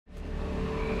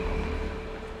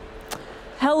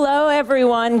Hello,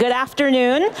 everyone. Good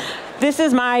afternoon. This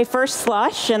is my first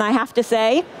Slush, and I have to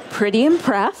say, pretty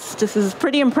impressed. This is a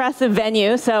pretty impressive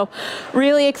venue, so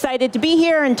really excited to be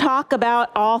here and talk about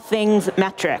all things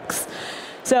metrics.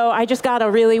 So I just got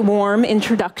a really warm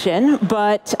introduction,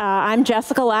 but I'm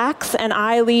Jessica Lachs, and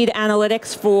I lead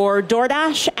analytics for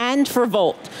DoorDash and for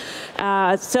Volt.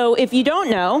 So if you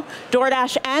don't know,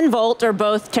 DoorDash and Volt are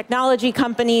both technology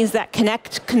companies that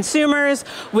connect consumers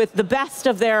with the best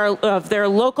of their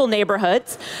local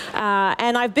neighborhoods.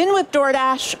 And I've been with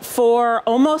DoorDash for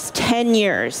almost 10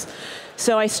 years.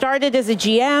 So I started as a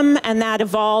GM, and that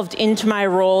evolved into my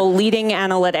role leading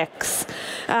analytics.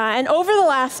 And over the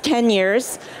last 10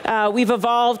 years, we've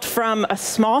evolved from a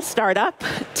small startup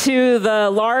to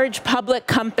the large public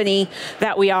company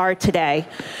that we are today.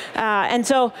 And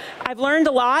so I've learned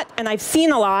a lot, and I've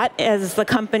seen a lot as the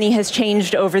company has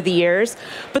changed over the years.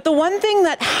 But the one thing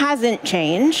that hasn't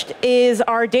changed is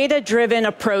our data-driven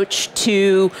approach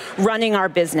to running our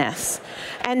business.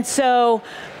 And so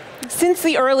since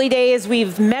the early days,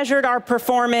 we've measured our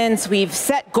performance, we've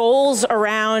set goals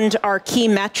around our key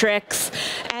metrics,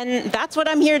 and that's what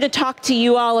I'm here to talk to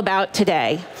you all about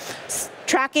today.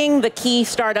 Tracking the key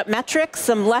startup metrics,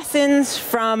 some lessons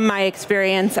from my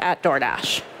experience at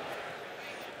DoorDash.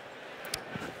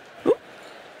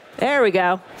 There we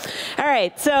go. All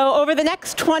right, so over the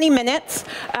next 20 minutes,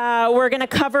 we're going to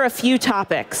cover a few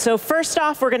topics. So first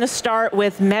off, we're going to start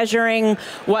with measuring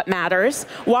what matters,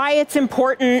 why it's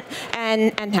important,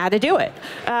 and how to do it.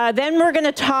 Then we're going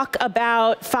to talk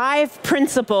about 5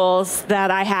 principles that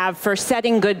I have for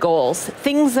setting good goals,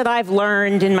 things that I've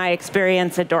learned in my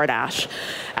experience at DoorDash.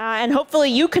 And hopefully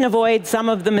you can avoid some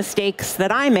of the mistakes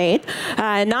that I made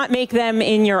and not make them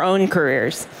in your own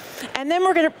careers. And then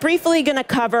we're briefly going to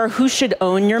cover who should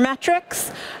own your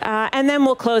metrics, and then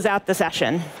we'll close out the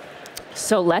session.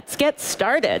 So let's get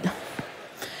started.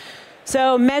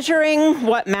 So measuring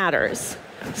what matters.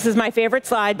 This is my favorite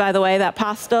slide, by the way. That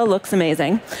pasta looks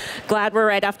amazing. Glad we're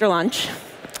right after lunch.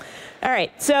 All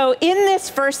right, so in this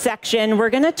first section,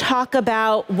 we're going to talk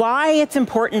about why it's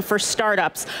important for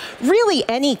startups, really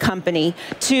any company,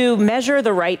 to measure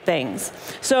the right things.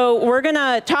 So we're going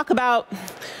to talk about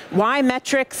why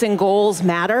metrics and goals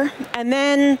matter, and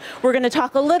then we're going to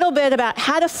talk a little bit about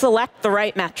how to select the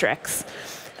right metrics,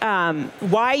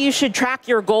 why you should track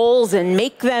your goals and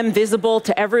make them visible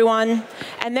to everyone,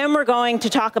 and then we're going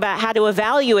to talk about how to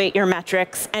evaluate your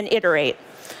metrics and iterate.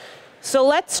 So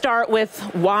let's start with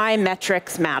why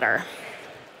metrics matter.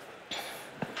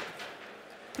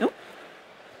 Oh,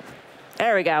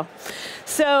 there we go.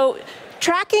 So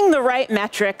tracking the right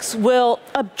metrics will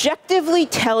objectively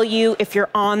tell you if you're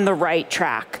on the right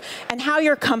track and how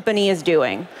your company is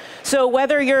doing. So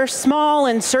whether you're small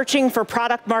and searching for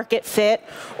product market fit,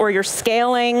 or you're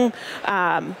scaling,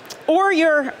 or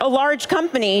you're a large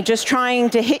company just trying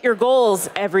to hit your goals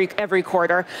every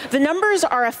quarter, the numbers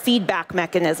are a feedback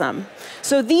mechanism.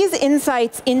 So these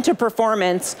insights into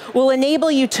performance will enable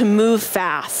you to move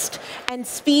fast. And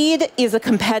speed is a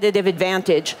competitive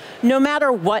advantage, no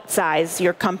matter what size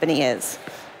your company is.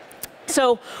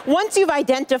 So once you've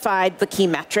identified the key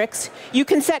metrics, you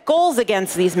can set goals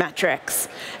against these metrics.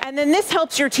 And then this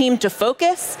helps your team to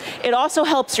focus. It also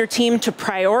helps your team to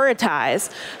prioritize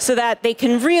so that they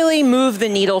can really move the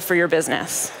needle for your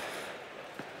business.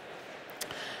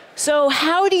 So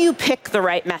how do you pick the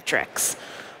right metrics?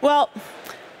 Well,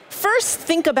 first,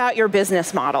 think about your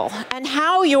business model and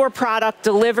how your product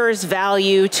delivers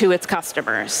value to its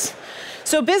customers.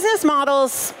 So business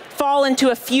models fall into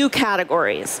a few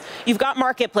categories. You've got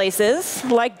marketplaces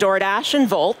like DoorDash and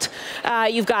Volt.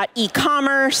 You've got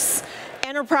e-commerce,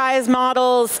 enterprise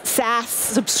models, SaaS,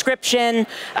 subscription.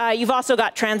 You've also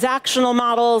got transactional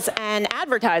models and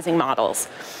advertising models.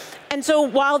 And so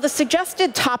while the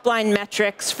suggested top-line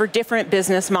metrics for different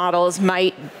business models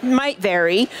might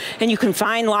vary, and you can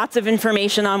find lots of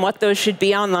information on what those should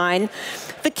be online,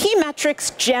 the key metrics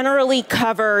generally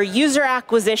cover user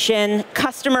acquisition,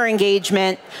 customer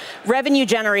engagement, revenue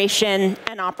generation,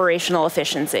 and operational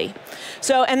efficiency.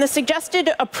 So, and the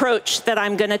suggested approach that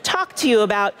I'm going to talk to you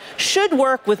about should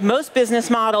work with most business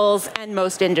models and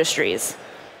most industries.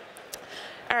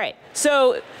 All right,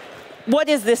 so what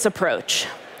is this approach?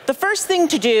 The first thing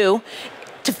to do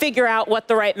to figure out what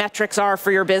the right metrics are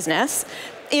for your business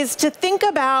is to think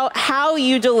about how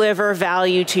you deliver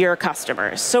value to your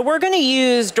customers. So we're going to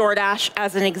use DoorDash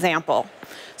as an example.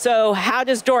 So how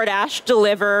does DoorDash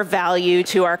deliver value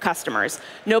to our customers?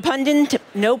 No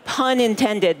pun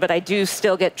intended, but I do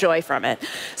still get joy from it.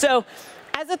 So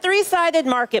as a 3-sided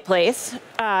marketplace,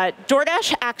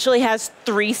 DoorDash actually has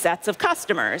 3 sets of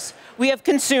customers. We have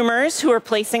consumers who are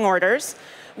placing orders.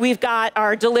 we've got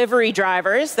our delivery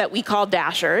drivers that we call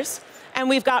dashers, and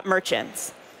we've got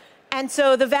merchants. And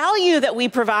so the value that we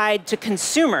provide to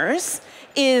consumers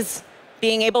is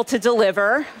being able to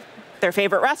deliver their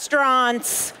favorite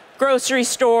restaurants, grocery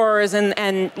stores,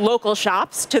 and local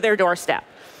shops to their doorstep.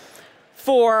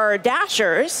 For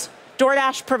dashers,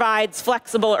 DoorDash provides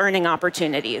flexible earning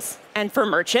opportunities. And for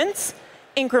merchants,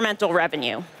 incremental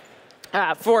revenue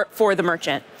for the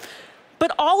merchant.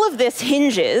 But all of this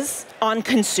hinges on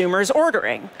consumers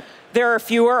ordering. There are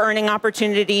fewer earning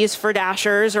opportunities for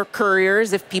dashers or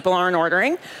couriers if people aren't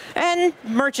ordering, and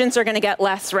merchants are going to get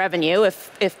less revenue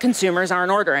if consumers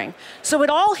aren't ordering. So it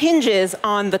all hinges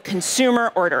on the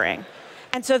consumer ordering.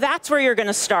 And so that's where you're going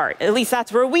to start. At least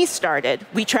that's where we started.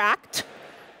 We tracked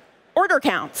order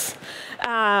counts.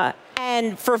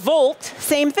 And for Volt,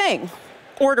 same thing.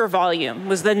 Order volume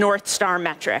was the North Star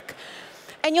metric.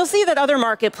 And you'll see that other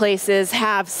marketplaces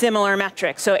have similar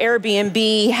metrics. So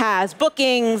Airbnb has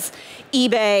bookings,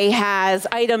 eBay has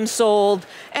items sold,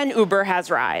 and Uber has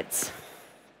rides.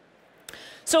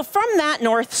 So from that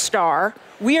North Star,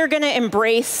 we are going to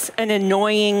embrace an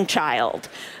annoying child,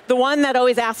 the one that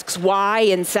always asks why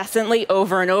incessantly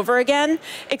over and over again,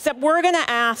 except we're going to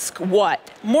ask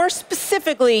what. More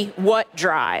specifically, what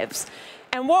drives.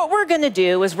 And what we're going to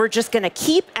do is we're just going to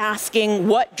keep asking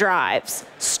what drives,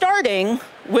 starting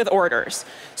with orders.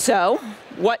 So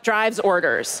what drives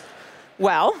orders?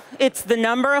 Well, it's the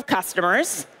number of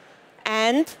customers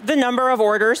and the number of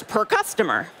orders per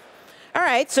customer. All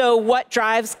right, so what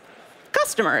drives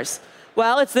customers?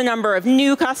 Well, it's the number of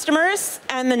new customers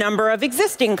and the number of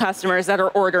existing customers that are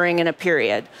ordering in a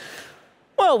period.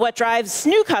 Well, what drives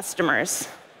new customers?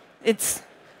 It's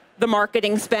the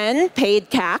marketing spend,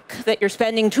 paid CAC, that you're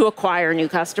spending to acquire new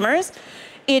customers.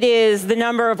 It is the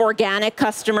number of organic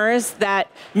customers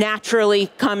that naturally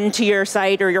come to your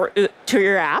site or to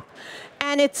your app.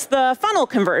 And it's the funnel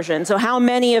conversion, so how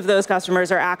many of those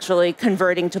customers are actually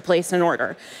converting to place an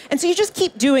order. And so you just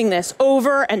keep doing this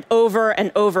over and over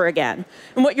and over again.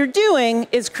 And what you're doing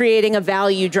is creating a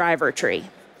value driver tree.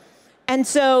 And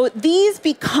so these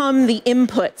become the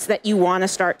inputs that you want to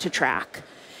start to track.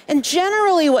 And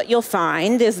generally what you'll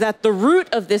find is that the root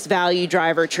of this value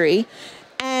driver tree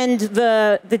and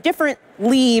the different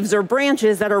leaves or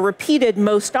branches that are repeated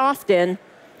most often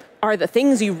are the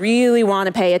things you really want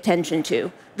to pay attention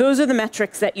to. Those are the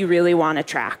metrics that you really want to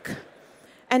track.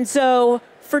 And so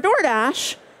for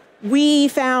DoorDash, we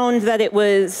found that it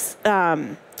was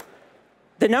the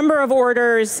number of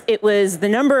orders, it was the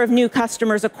number of new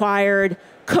customers acquired,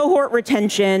 cohort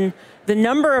retention, the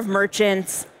number of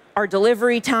merchants, our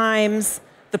delivery times,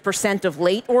 the percent of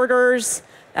late orders,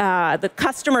 the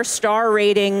customer star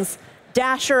ratings,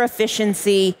 dasher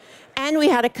efficiency, and we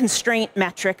had a constraint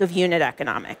metric of unit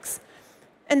economics.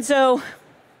 And so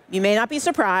you may not be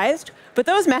surprised, but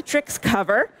those metrics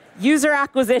cover user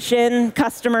acquisition,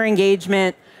 customer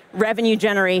engagement, revenue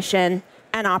generation,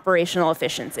 and operational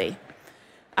efficiency.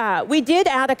 We did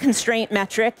add a constraint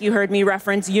metric. You heard me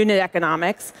reference unit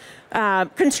economics.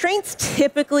 Constraints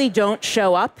typically don't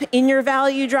show up in your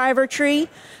value driver tree.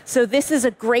 So this is a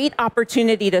great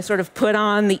opportunity to sort of put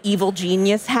on the evil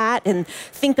genius hat and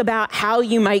think about how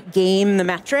you might game the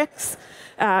metrics.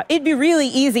 It'd be really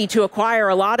easy to acquire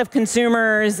a lot of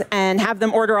consumers and have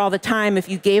them order all the time if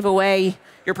you gave away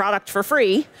your product for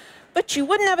free, but you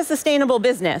wouldn't have a sustainable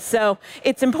business. So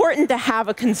it's important to have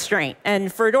a constraint.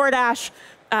 And for DoorDash,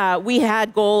 we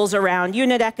had goals around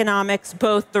unit economics,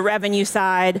 both the revenue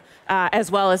side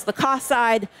as well as the cost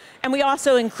side. And we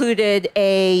also included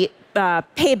a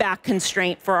payback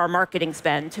constraint for our marketing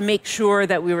spend to make sure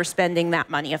that we were spending that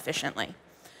money efficiently.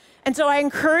 And so I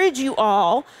encourage you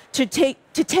all to take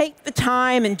the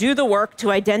time and do the work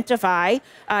to identify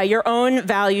your own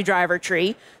value driver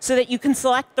tree so that you can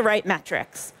select the right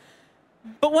metrics.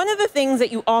 But one of the things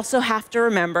that you also have to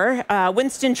remember,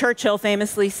 Winston Churchill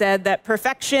famously said that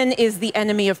perfection is the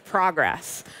enemy of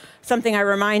progress, something I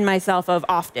remind myself of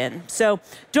often. So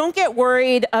don't get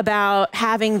worried about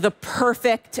having the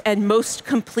perfect and most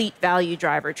complete value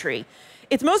driver tree.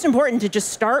 It's most important to just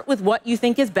start with what you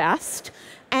think is best,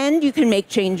 and you can make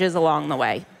changes along the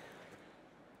way.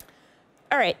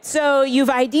 All right, so you've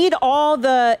ID'd all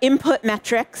the input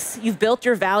metrics, you've built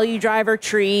your value driver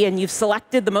tree, and you've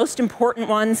selected the most important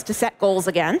ones to set goals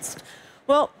against.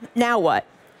 Well, now what?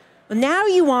 Well, now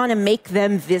you want to make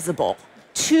them visible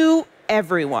to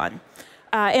everyone.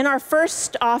 In our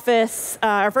first office,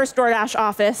 our first DoorDash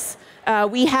office,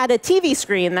 we had a TV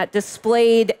screen that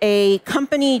displayed a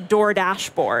company door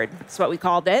dashboard. That's what we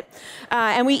called it.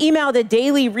 And we emailed a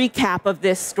daily recap of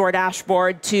this store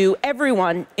dashboard to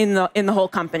everyone in the whole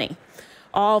company.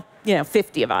 all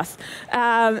 50 of us.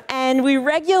 And we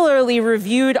regularly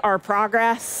reviewed our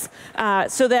progress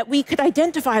so that we could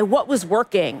identify what was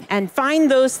working and find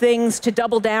those things to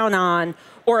double down on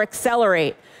or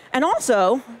accelerate. And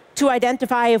also, to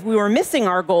identify if we were missing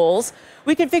our goals,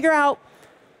 we could figure out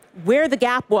where the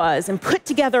gap was and put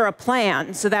together a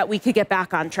plan so that we could get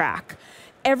back on track.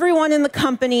 Everyone in the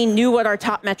company knew what our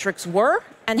top metrics were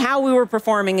and how we were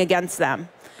performing against them.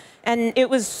 And it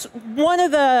was one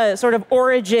of the sort of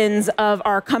origins of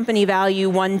our company value,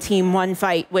 one team, one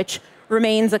fight, which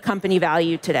remains a company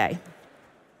value today.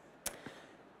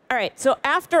 All right, so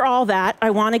after all that, I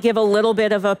want to give a little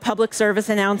bit of a public service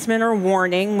announcement or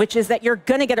warning, which is that you're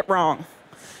going to get it wrong.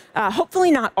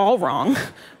 Hopefully not all wrong,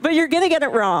 but you're going to get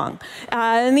it wrong.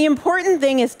 And the important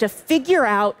thing is to figure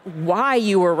out why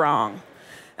you were wrong.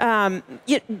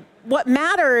 What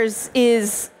matters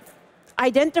is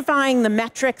identifying the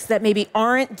metrics that maybe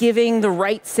aren't giving the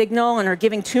right signal and are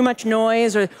giving too much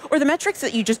noise, or the metrics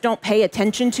that you just don't pay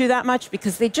attention to that much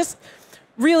because they just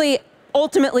really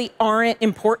ultimately aren't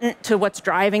important to what's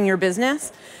driving your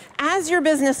business. As your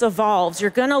business evolves,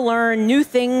 you're going to learn new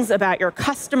things about your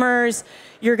customers.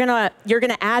 You're going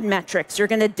to add metrics. You're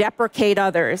going to deprecate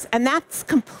others. And that's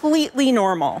completely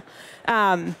normal.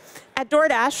 At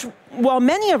DoorDash, while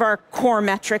many of our core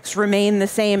metrics remain the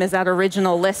same as that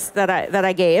original list that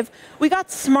I gave, we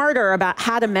got smarter about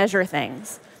how to measure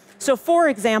things. So for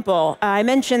example, I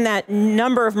mentioned that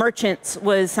number of merchants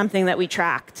was something that we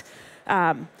tracked.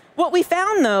 What we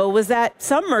found, though, was that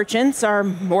some merchants are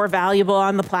more valuable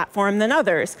on the platform than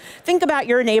others. Think about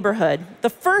your neighborhood. The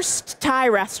first Thai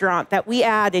restaurant that we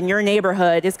add in your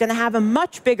neighborhood is going to have a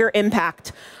much bigger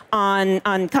impact on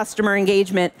customer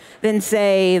engagement than,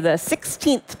 say, the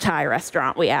 16th Thai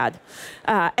restaurant we add.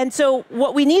 And so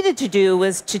what we needed to do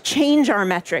was to change our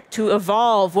metric, to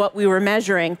evolve what we were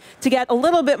measuring, to get a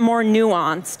little bit more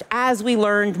nuanced as we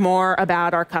learned more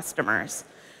about our customers.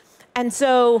 And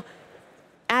so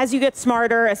as you get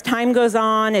smarter, as time goes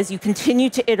on, as you continue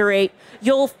to iterate,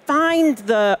 you'll find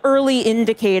the early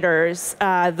indicators,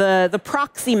 the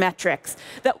proxy metrics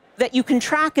that you can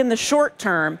track in the short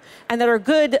term and that are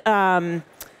good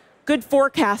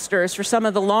forecasters for some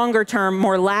of the longer term,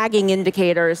 more lagging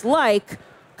indicators like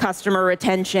customer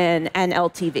retention and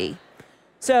LTV.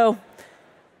 So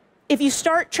if you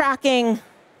start tracking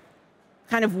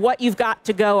kind of what you've got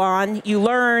to go on, you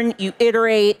learn, you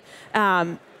iterate,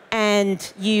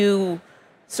 and you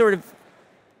sort of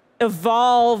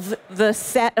evolve the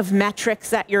set of metrics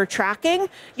that you're tracking,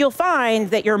 you'll find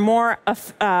that you're more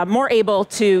able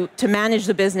to manage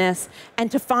the business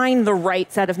and to find the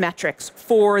right set of metrics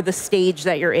for the stage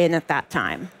that you're in at that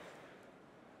time.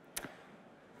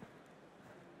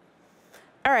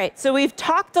 All right, so we've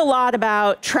talked a lot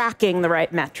about tracking the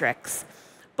right metrics.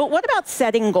 But what about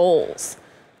setting goals?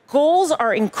 Goals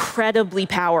are incredibly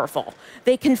powerful.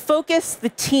 They can focus the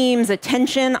team's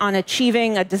attention on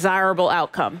achieving a desirable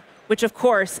outcome, which of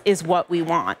course is what we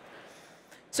want.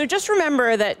 So just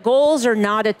remember that goals are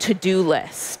not a to-do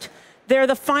list. They're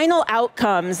the final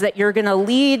outcomes that are going to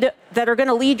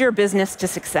lead your business to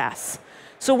success.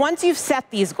 So once you've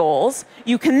set these goals,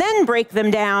 you can then break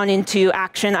them down into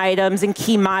action items and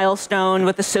key milestone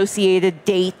with associated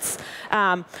dates.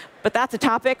 But that's a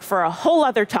topic for a whole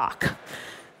other talk.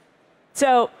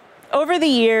 So over the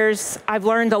years, I've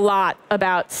learned a lot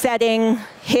about setting,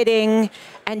 hitting,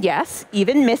 and yes,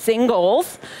 even missing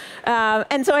goals.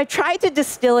 And so I tried to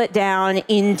distill it down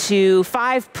into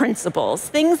 5 principles,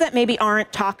 things that maybe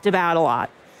aren't talked about a lot.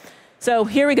 So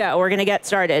here we go. We're going to get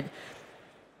started.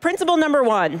 Principle number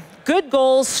 1, good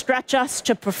goals stretch us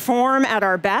to perform at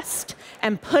our best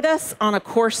and put us on a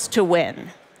course to win.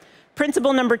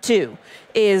 Principle number 2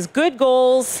 is good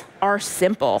goals are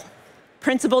simple.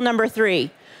 Principle number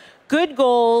 3, good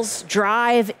goals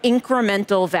drive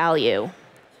incremental value.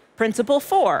 Principle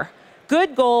 4,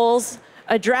 good goals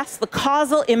address the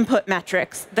causal input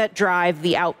metrics that drive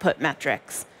the output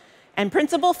metrics. And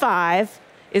principle 5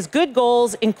 is good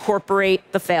goals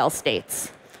incorporate the fail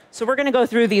states. So we're going to go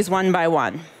through these one by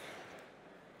one.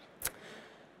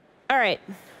 All right,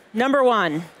 number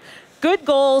 1, good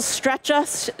goals stretch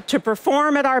us to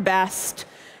perform at our best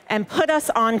and put us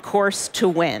on course to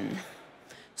win.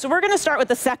 So we're going to start with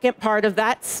the second part of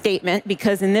that statement,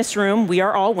 because in this room, we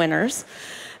are all winners.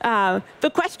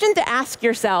 The question to ask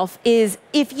yourself is,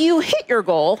 if you hit your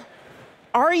goal,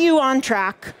 are you on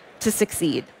track to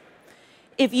succeed?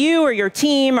 If you or your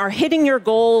team are hitting your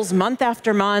goals month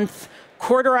after month,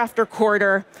 quarter after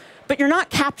quarter, but you're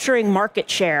not capturing market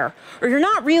share, or you're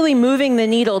not really moving the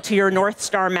needle to your North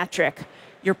Star metric,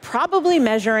 you're probably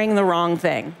measuring the wrong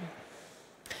thing.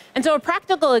 And so a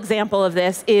practical example of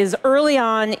this is early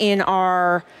on in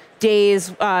our days,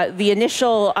 the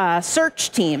initial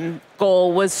search team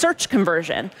goal was search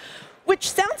conversion, which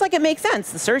sounds like it makes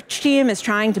sense. The search team is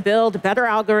trying to build a better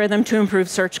algorithm to improve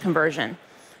search conversion.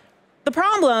 The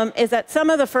problem is that some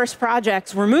of the first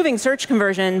projects were moving search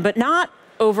conversion, but not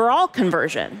overall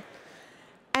conversion.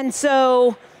 And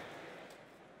so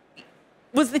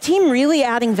was the team really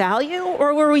adding value,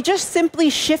 or were we just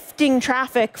simply shifting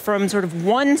traffic from sort of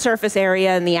one surface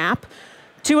area in the app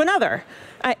to another?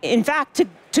 In fact,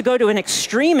 to go to an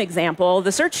extreme example,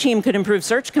 the search team could improve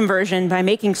search conversion by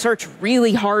making search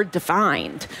really hard to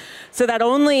find, so that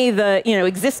only the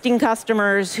existing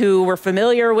customers who were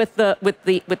familiar with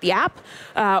the app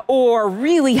or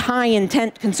really high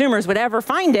intent consumers would ever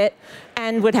find it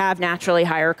and would have naturally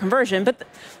higher conversion. But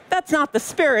that's not the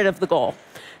spirit of the goal.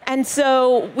 And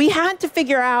so we had to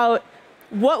figure out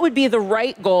what would be the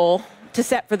right goal to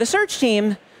set for the search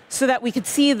team so that we could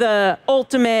see the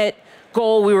ultimate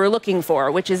goal we were looking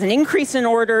for, which is an increase in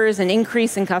orders, an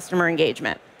increase in customer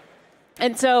engagement.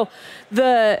 And so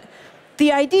the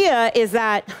idea is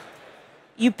that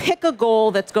you pick a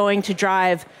goal that's going to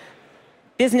drive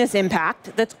business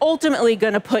impact, that's ultimately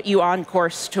going to put you on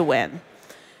course to win.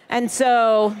 And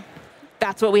so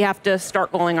that's what we have to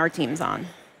start goaling our teams on.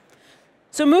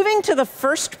 So moving to the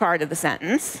first part of the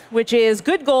sentence, which is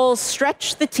good goals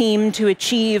stretch the team to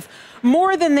achieve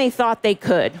more than they thought they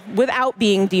could, without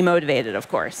being demotivated, of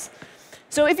course.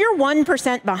 So if you're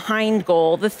 1% behind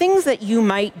goal, the things that you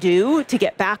might do to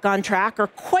get back on track are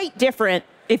quite different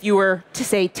if you were to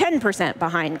say 10%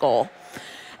 behind goal.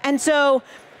 And so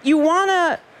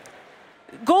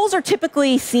goals are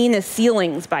typically seen as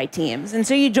ceilings by teams. And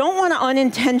so you don't want to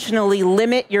unintentionally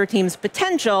limit your team's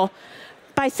potential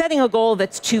by setting a goal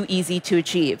that's too easy to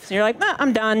achieve. So you're like,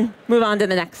 I'm done, move on to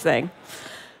the next thing.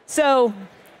 So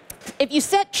if you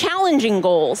set challenging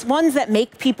goals, ones that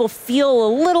make people feel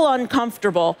a little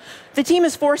uncomfortable, the team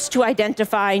is forced to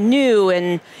identify new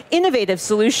and innovative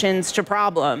solutions to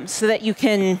problems so that you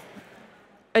can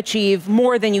achieve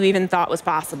more than you even thought was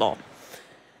possible.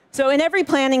 So in every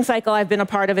planning cycle I've been a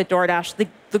part of at DoorDash,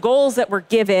 the goals that were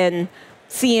given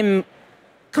seem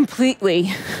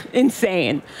completely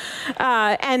insane.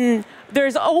 And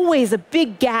there's always a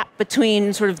big gap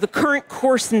between sort of the current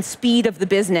course and speed of the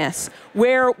business,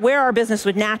 where our business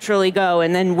would naturally go,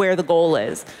 and then where the goal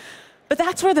is. But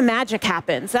that's where the magic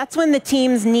happens. That's when the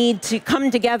teams need to come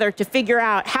together to figure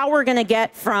out how we're going to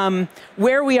get from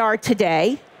where we are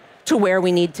today to where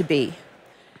we need to be.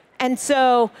 And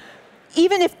so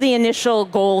even if the initial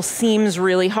goal seems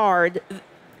really hard,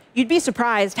 you'd be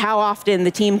surprised how often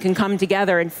the team can come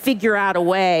together and figure out a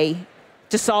way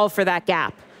to solve for that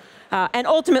gap. And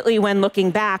ultimately, when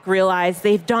looking back, realize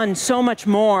they've done so much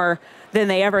more than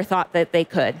they ever thought that they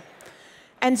could.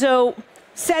 And so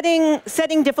setting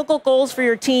difficult goals for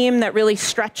your team that really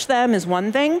stretch them is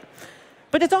one thing.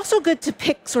 But it's also good to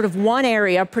pick sort of one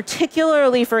area,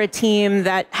 particularly for a team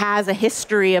that has a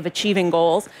history of achieving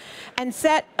goals, and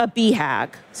set a BHAG.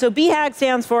 So BHAG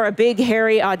stands for a big,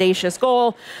 hairy, audacious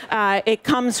goal. It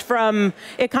comes from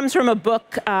a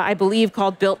book, I believe,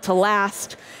 called Built to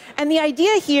Last. And the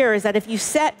idea here is that if you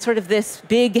set sort of this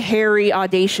big, hairy,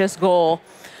 audacious goal,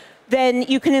 then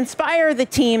you can inspire the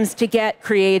teams to get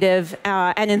creative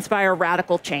and inspire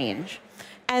radical change.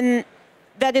 And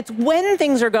that it's when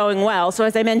things are going well, so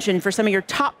as I mentioned, for some of your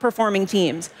top performing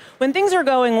teams, when things are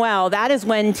going well, that is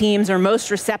when teams are most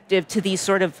receptive to these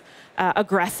sort of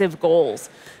aggressive goals.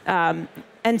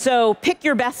 And so pick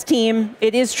your best team.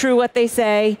 It is true what they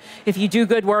say. If you do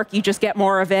good work, you just get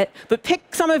more of it. But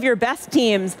pick some of your best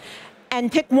teams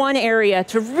and pick one area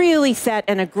to really set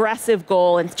an aggressive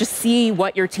goal and just see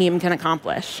what your team can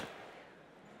accomplish.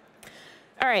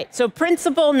 All right, so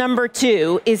principle number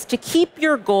 2 is to keep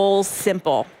your goals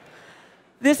simple.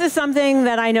 This is something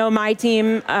that I know my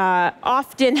team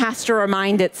often has to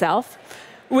remind itself,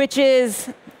 which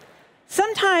is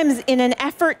sometimes in an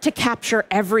effort to capture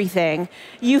everything,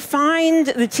 you find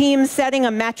the team setting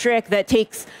a metric that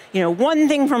takes one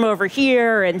thing from over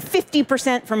here and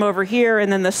 50% from over here,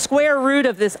 and then the square root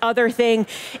of this other thing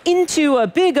into a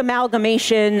big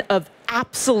amalgamation of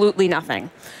absolutely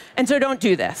nothing. And so don't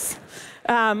do this.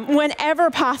 Whenever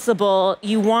possible,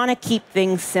 you want to keep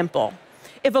things simple.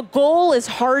 If a goal is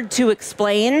hard to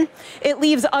explain, it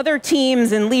leaves other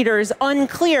teams and leaders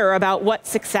unclear about what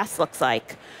success looks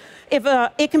like.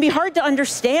 It can be hard to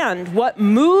understand what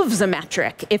moves a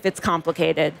metric if it's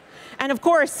complicated. And of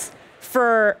course,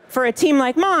 for a team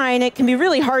like mine, it can be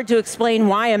really hard to explain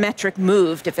why a metric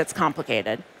moved if it's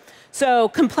complicated. So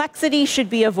complexity should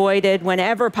be avoided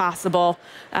whenever possible.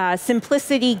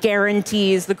 Simplicity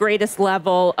guarantees the greatest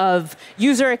level of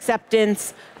user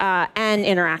acceptance and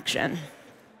interaction.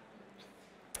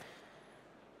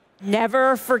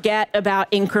 Never forget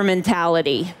about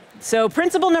incrementality. So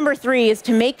principle number 3 is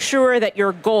to make sure that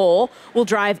your goal will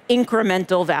drive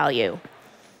incremental value.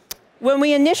 When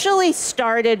we initially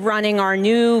started running our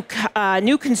new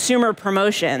consumer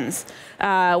promotions,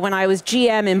 when I was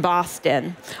GM in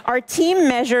Boston, our team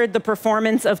measured the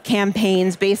performance of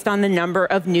campaigns based on the number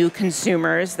of new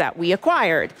consumers that we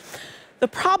acquired. The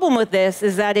problem with this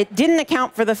is that it didn't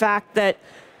account for the fact that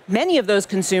many of those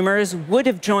consumers would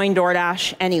have joined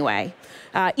DoorDash anyway,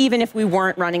 even if we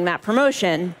weren't running that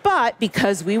promotion. But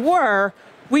because we were,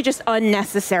 we just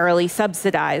unnecessarily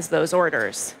subsidized those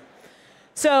orders.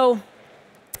 So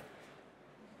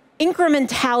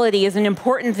incrementality is an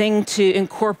important thing to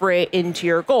incorporate into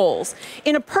your goals.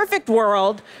 In a perfect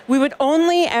world, we would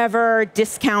only ever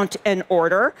discount an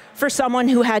order for someone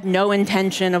who had no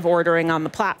intention of ordering on the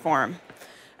platform.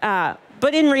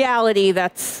 But in reality,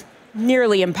 that's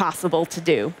nearly impossible to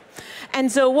do.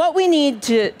 And so what we need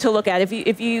to look at,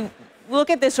 if you look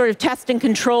at this sort of test and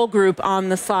control group on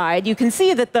the slide, you can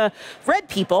see that the red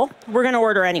people, we're going to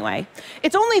order anyway.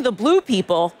 It's only the blue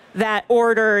people that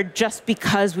ordered just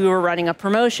because we were running a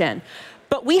promotion.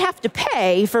 But we have to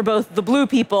pay for both the blue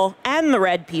people and the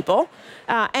red people.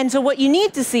 And so what you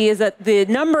need to see is that the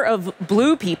number of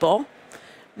blue people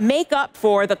make up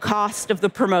for the cost of the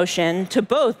promotion to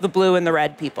both the blue and the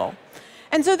red people.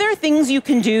 And so there are things you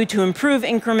can do to improve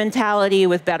incrementality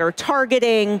with better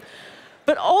targeting.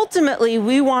 But ultimately,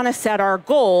 we want to set our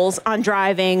goals on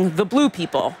driving the blue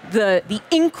people, the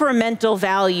incremental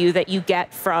value that you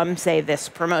get from, say, this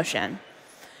promotion.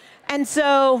 And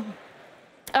so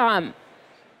the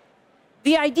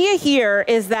idea here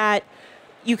is that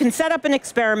you can set up an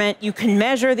experiment, you can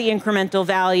measure the incremental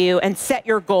value, and set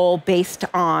your goal based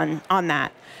on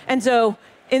that. And so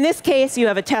in this case, you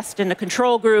have a test and a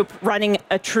control group running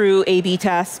a true A/B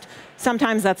test.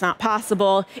 Sometimes that's not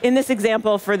possible. In this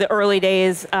example, for the early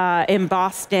days in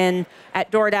Boston at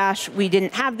DoorDash, we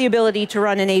didn't have the ability to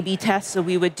run an A/B test, so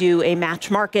we would do a match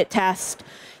market test.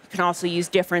 You can also use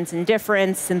difference in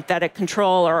difference, synthetic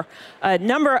control, or a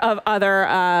number of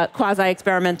other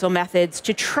quasi-experimental methods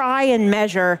to try and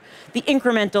measure the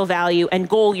incremental value and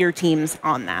goal your teams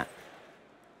on that.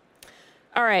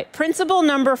 All right, principle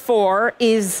number 4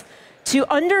 is to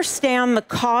understand the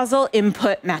causal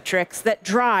input metrics that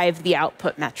drive the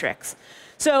output metrics.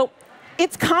 So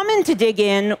it's common to dig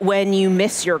in when you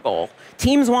miss your goal.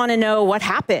 Teams want to know what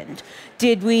happened.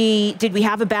 Did we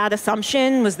have a bad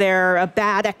assumption? Was there a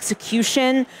bad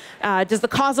execution? Does the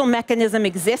causal mechanism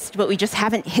exist, but we just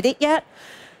haven't hit it yet?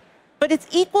 But it's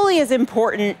equally as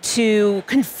important to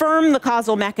confirm the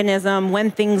causal mechanism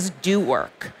when things do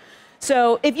work.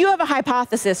 So if you have a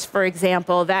hypothesis, for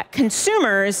example, that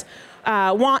consumers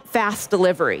want fast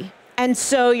delivery, and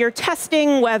so you're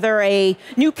testing whether a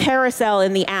new carousel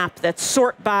in the app that's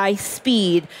sort by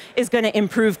speed is going to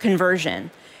improve conversion.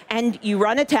 And you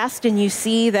run a test and you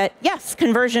see that, yes,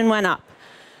 conversion went up.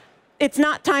 It's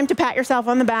not time to pat yourself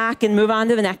on the back and move on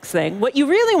to the next thing. What you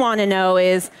really want to know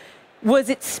is, was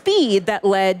it speed that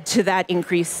led to that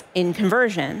increase in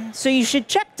conversion? So you should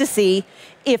check to see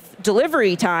if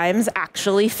delivery times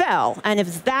actually fell, and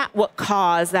if that what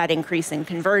caused that increase in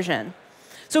conversion.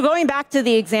 So going back to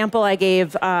the example I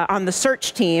gave on the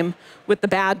search team with the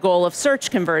bad goal of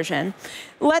search conversion,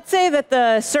 let's say that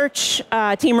the search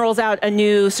team rolls out a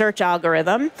new search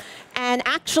algorithm and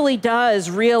actually does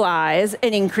realize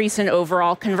an increase in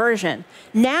overall conversion.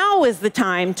 Now is the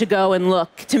time to go and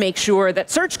look to make sure that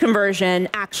search conversion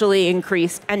actually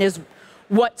increased and is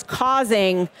what's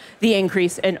causing the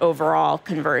increase in overall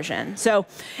conversion. So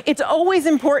it's always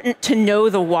important to know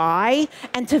the why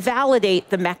and to validate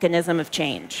the mechanism of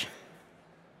change.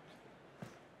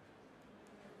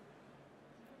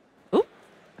 Ooh,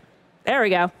 there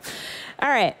we go. All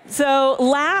right, so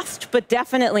last but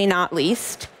definitely not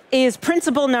least is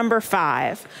principle number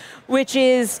 5, which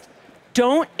is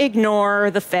don't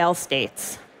ignore the fail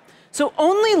states. So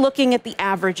only looking at the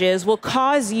averages will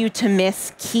cause you to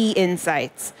miss key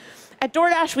insights. At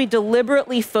DoorDash, we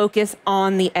deliberately focus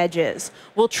on the edges.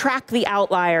 We'll track the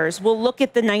outliers. We'll look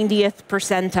at the 90th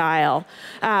percentile.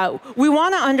 We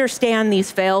want to understand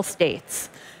these fail states.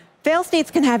 Fail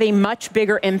states can have a much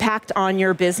bigger impact on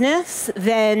your business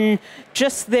than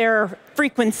just their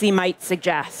frequency might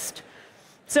suggest.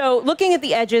 So looking at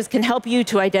the edges can help you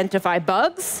to identify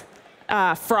bugs,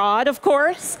 fraud, of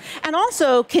course, and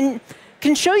also can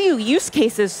show you use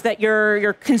cases that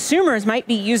your consumers might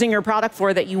be using your product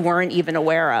for that you weren't even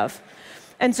aware of.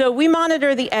 And so we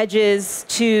monitor the edges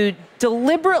to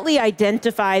deliberately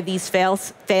identify these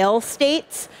fail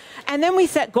states, and then we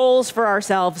set goals for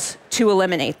ourselves to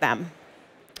eliminate them.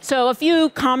 So a few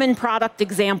common product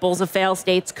examples of fail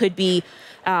states could be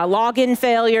login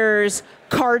failures,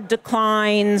 card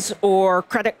declines, or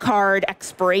credit card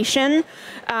expiration,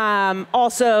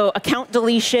 also account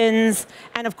deletions,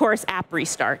 and of course, app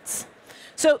restarts.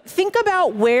 So think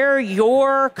about where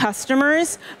your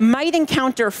customers might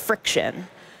encounter friction.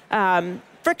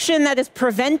 Friction that is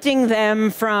preventing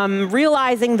them from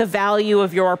realizing the value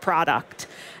of your product.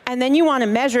 And then you want to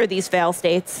measure these fail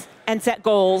states and set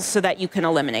goals so that you can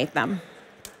eliminate them.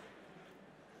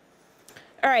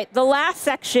 All right, the last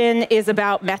section is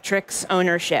about metrics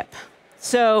ownership.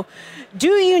 So do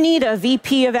you need a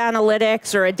VP of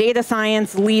analytics or a data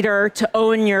science leader to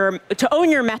own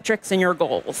your metrics and your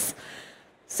goals?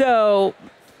 So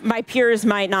my peers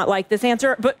might not like this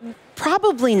answer, but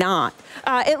probably not,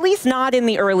 at least not in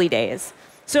the early days.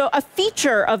 So a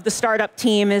feature of the startup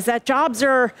team is that jobs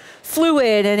are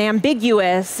fluid and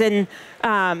ambiguous, and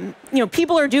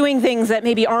people are doing things that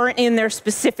maybe aren't in their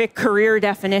specific career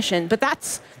definition. But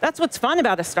that's what's fun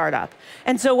about a startup.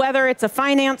 And so whether it's a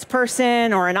finance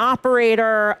person or an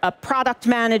operator, a product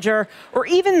manager, or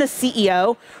even the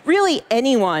CEO, really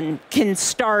anyone can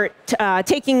start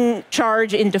taking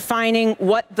charge in defining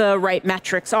what the right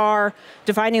metrics are,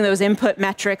 defining those input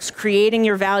metrics, creating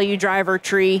your value driver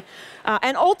tree.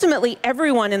 And ultimately,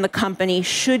 everyone in the company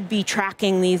should be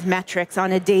tracking these metrics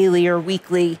on a daily or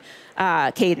weekly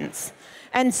cadence.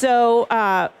 And so,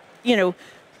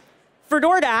 for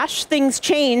DoorDash, things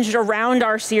changed around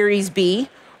our Series B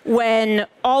when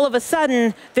all of a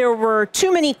sudden there were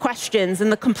too many questions,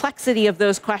 and the complexity of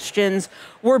those questions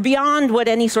were beyond what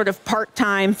any sort of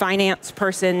part-time finance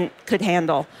person could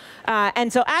handle.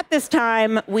 And so at this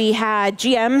time, we had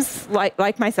GMs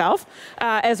like myself,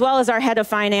 as well as our head of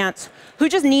finance, who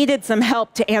just needed some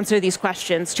help to answer these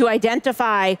questions, to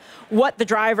identify what the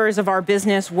drivers of our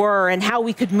business were and how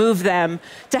we could move them,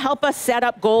 to help us set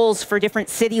up goals for different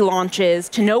city launches,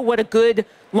 to know what a good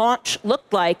launch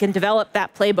looked like and develop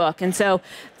that playbook. And so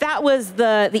that was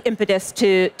the impetus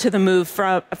to the move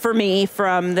for me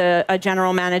from a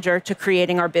general manager to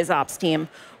creating our BizOps team,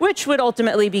 which would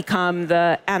ultimately become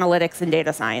the analytics and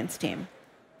data science team.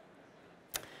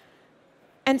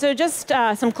 And so just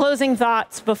some closing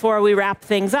thoughts before we wrap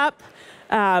things up.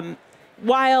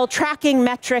 While tracking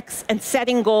metrics and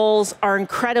setting goals are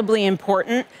incredibly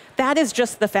important, that is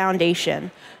just the foundation.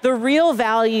 The real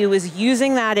value is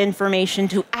using that information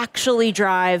to actually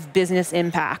drive business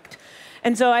impact.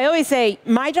 And so I always say,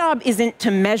 my job isn't to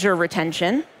measure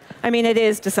retention. I mean, it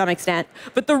is to some extent.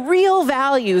 But the real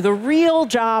value, the real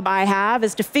job I have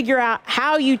is to figure out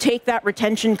how you take that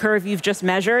retention curve you've just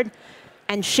measured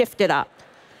and shift it up.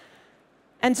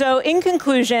 And so in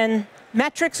conclusion,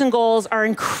 metrics and goals are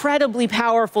incredibly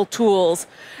powerful tools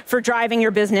for driving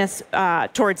your business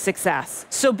towards success.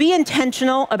 So be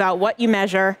intentional about what you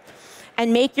measure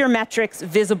and make your metrics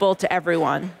visible to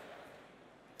everyone.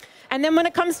 And then when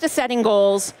it comes to setting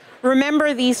goals,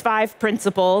 remember these 5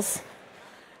 principles.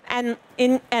 And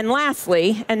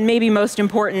lastly, and maybe most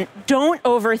important, don't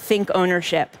overthink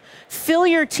ownership. Fill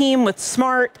your team with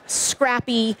smart,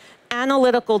 scrappy,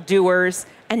 analytical doers,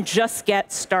 and just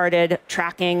get started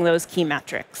tracking those key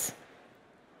metrics.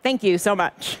 Thank you so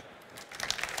much.